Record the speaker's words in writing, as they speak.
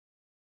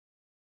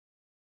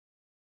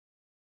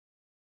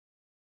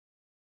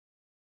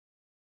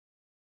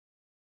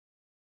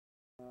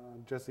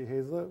Jesse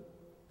Hazelip,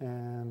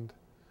 and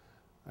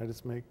I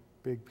just make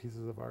big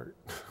pieces of art.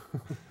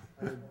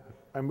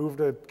 I moved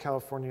to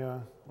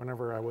California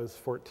whenever I was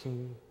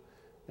 14,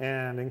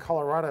 and in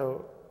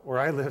Colorado, where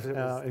I lived,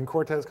 in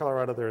Cortez,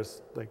 Colorado,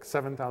 there's like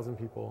 7,000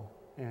 people,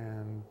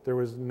 and there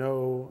was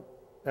no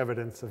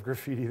evidence of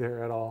graffiti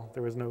there at all.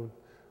 There was no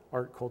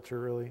art culture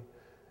really,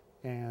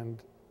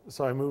 and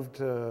so I moved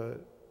to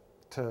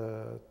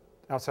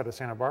outside of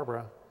Santa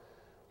Barbara,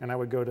 and I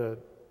would go to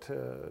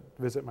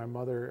visit my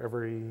mother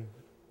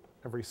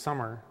every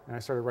summer, and I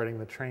started riding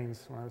the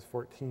trains when I was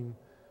 14,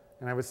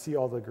 and I would see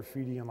all the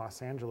graffiti in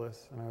Los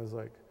Angeles, and I was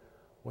like,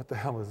 what the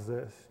hell is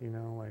this? You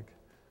know, like,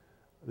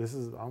 this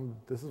is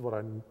what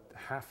I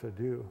have to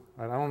do.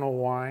 I don't know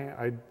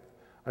why.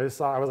 I just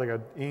saw I was like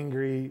an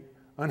angry,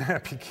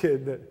 unhappy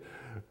kid that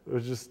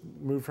was just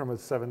moved from a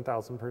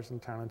 7,000 person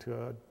town into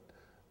a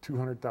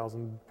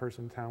 200,000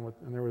 person town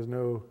and there was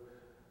no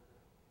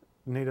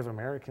Native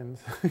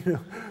Americans. You know?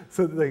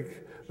 So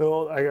like,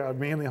 I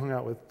mainly hung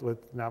out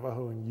with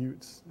Navajo and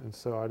Utes, and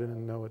so I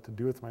didn't know what to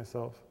do with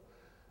myself.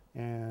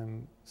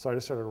 And so I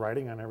just started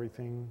writing on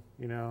everything,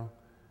 you know,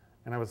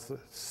 and I was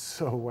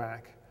so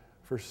whack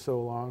for so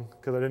long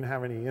because I didn't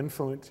have any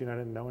influence, you know, I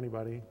didn't know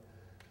anybody.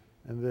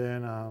 And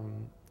then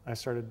I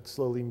started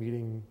slowly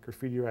meeting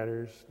graffiti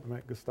writers. I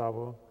met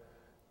Gustavo,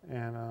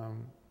 and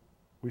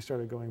we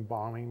started going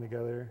bombing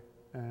together,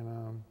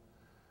 and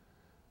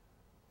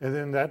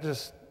then that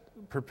just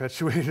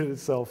perpetuated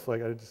itself.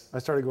 Like I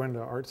started going to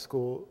art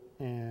school,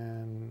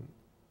 and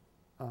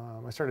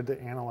I started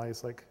to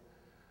analyze like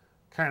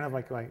kind of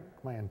like my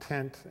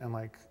intent and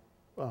like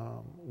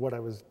what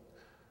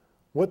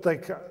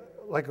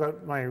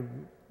my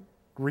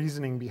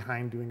reasoning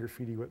behind doing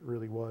graffiti what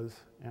really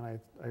was. And I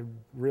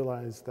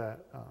realized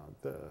that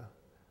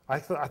I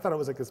thought it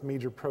was like this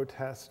major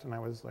protest, and I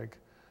was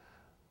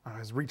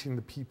reaching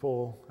the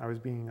people. I was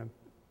being an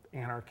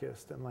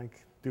anarchist and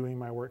like doing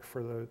my work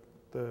for the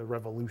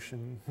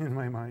revolution in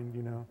my mind,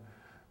 you know.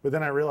 But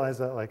then I realized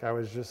that like I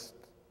was just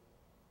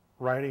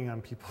writing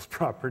on people's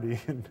property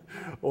and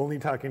only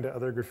talking to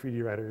other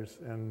graffiti writers,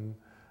 and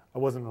I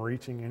wasn't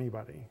reaching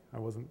anybody. I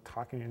wasn't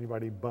talking to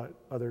anybody but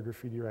other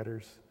graffiti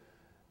writers.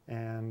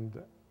 And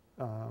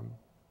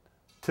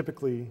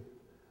typically,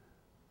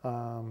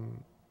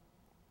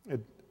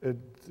 it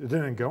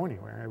didn't go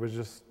anywhere. It was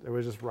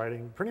just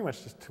writing pretty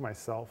much just to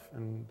myself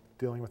and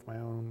dealing with my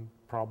own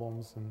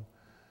problems and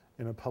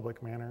in a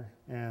public manner.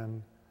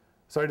 And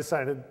so I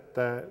decided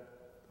that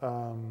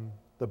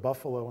the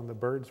buffalo and the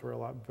birds were a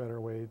lot better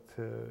way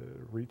to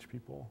reach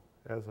people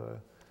and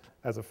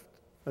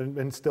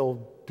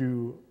still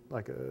do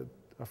like a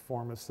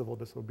form of civil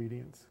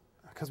disobedience.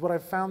 Because what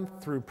I've found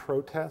through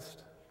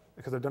protest,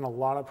 because I've done a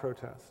lot of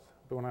protest,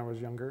 but when I was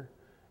younger,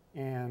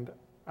 and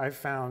I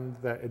found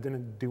that it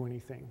didn't do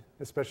anything,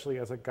 especially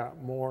as it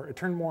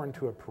turned more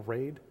into a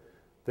parade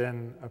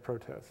than a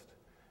protest.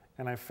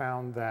 And I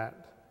found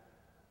that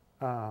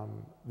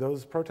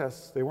those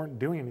protests, they weren't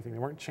doing anything, they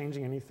weren't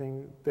changing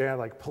anything. They had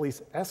like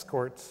police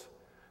escorts,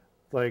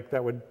 like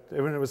it was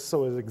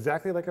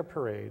exactly like a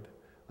parade.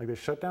 Like they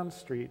shut down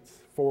streets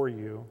for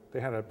you. They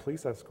had a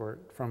police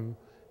escort from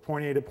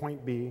point A to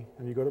point B,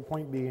 and you go to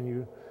point B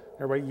and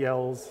everybody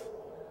yells.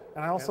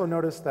 And I also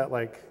noticed that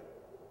like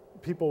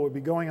people would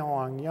be going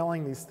along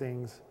yelling these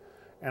things,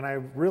 and I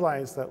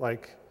realized that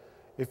like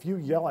if you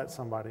yell at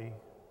somebody,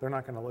 they're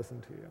not going to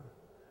listen to you.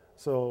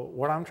 So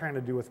what I'm trying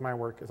to do with my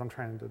work is I'm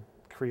trying to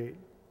create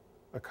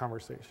a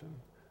conversation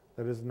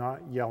that is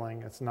not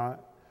yelling. It's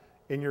not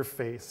in your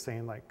face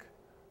saying like,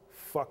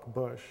 fuck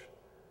Bush.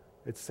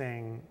 It's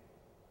saying,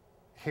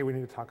 hey, we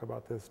need to talk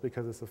about this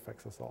because this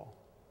affects us all.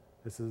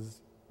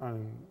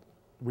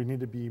 We need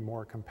to be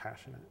more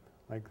compassionate.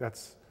 Like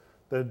that's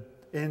the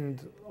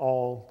end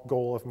all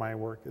goal of my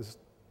work, is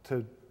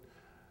to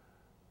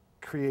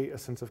create a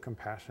sense of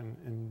compassion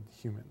in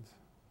humans.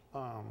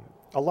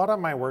 A lot of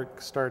my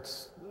work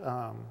starts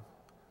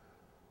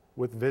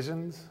with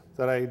visions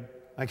that I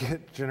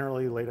get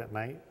generally late at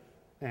night,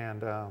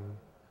 and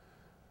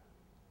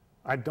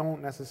I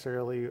don't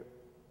necessarily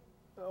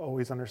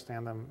always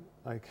understand them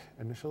like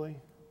initially.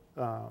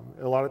 A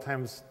lot of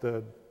times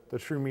the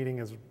true meaning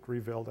is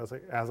revealed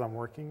as I'm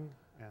working.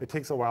 It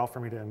takes a while for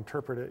me to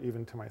interpret it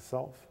even to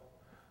myself.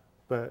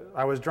 But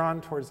I was drawn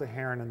towards the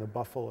heron and the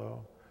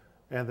buffalo,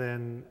 and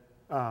then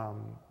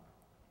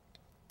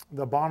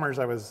the bombers,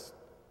 I was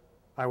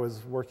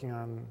working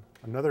on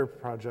another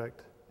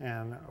project,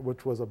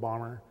 which was a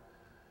bomber,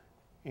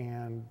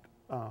 and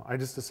I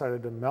just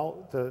decided to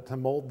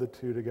mold the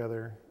two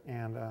together,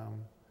 and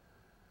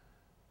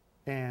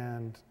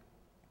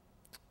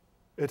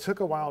it took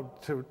a while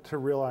to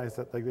realize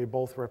that like they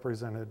both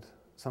represented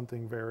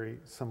something very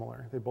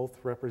similar. They both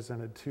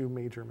represented two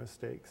major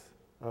mistakes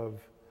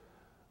of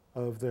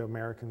the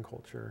American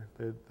culture,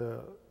 the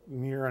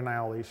near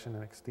annihilation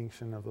and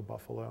extinction of the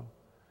buffalo,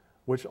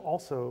 which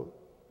also,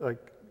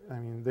 like, I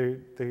mean,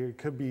 they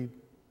could be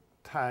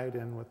tied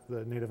in with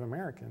the Native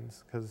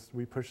Americans, because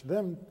we pushed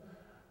them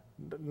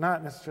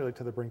not necessarily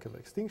to the brink of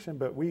extinction,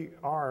 but we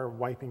are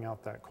wiping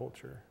out that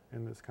culture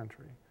in this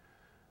country.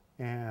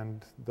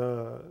 And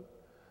the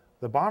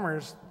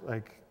bombers,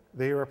 like,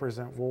 they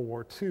represent World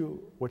War II,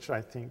 which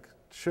I think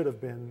should have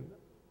been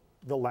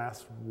the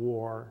last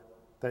war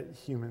that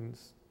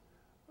humans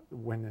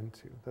went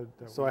into.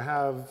 So I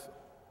have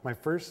my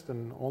first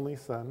and only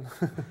son.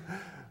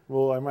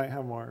 Well, I might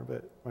have more,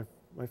 but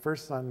my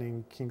first son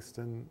named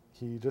Kingston,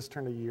 he just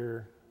turned a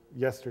year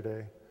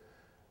yesterday.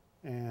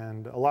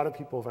 And a lot of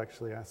people have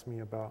actually asked me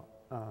about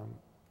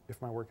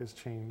if my work has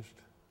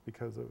changed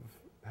because of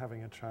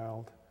having a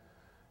child.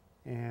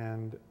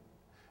 And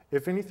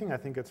if anything, I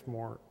think it's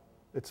more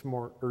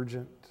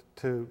urgent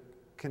to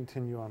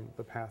continue on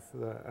the path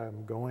that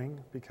I'm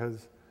going,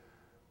 because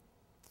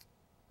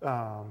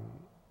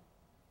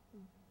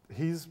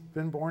he's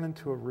been born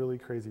into a really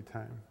crazy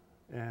time,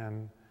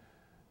 and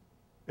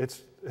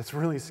it's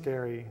really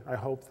scary. I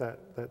hope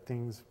that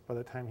things, by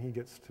the time he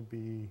gets to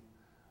be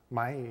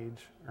my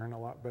age, are in a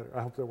lot better.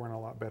 I hope that we're in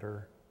a lot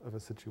better of a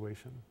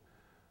situation.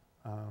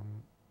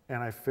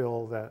 And I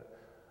feel that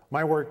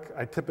my work,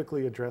 I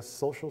typically address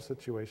social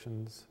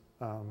situations,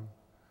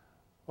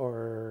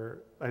 or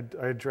I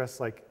address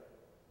like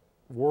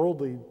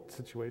worldly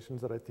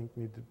situations that I think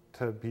need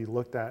to be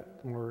looked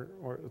at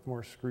with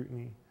more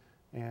scrutiny.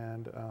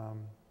 And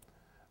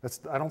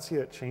I don't see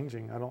it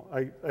changing.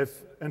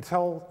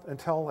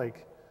 Until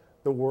like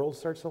the world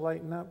starts to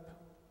lighten up,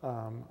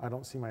 I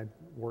don't see my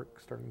work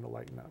starting to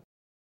lighten up.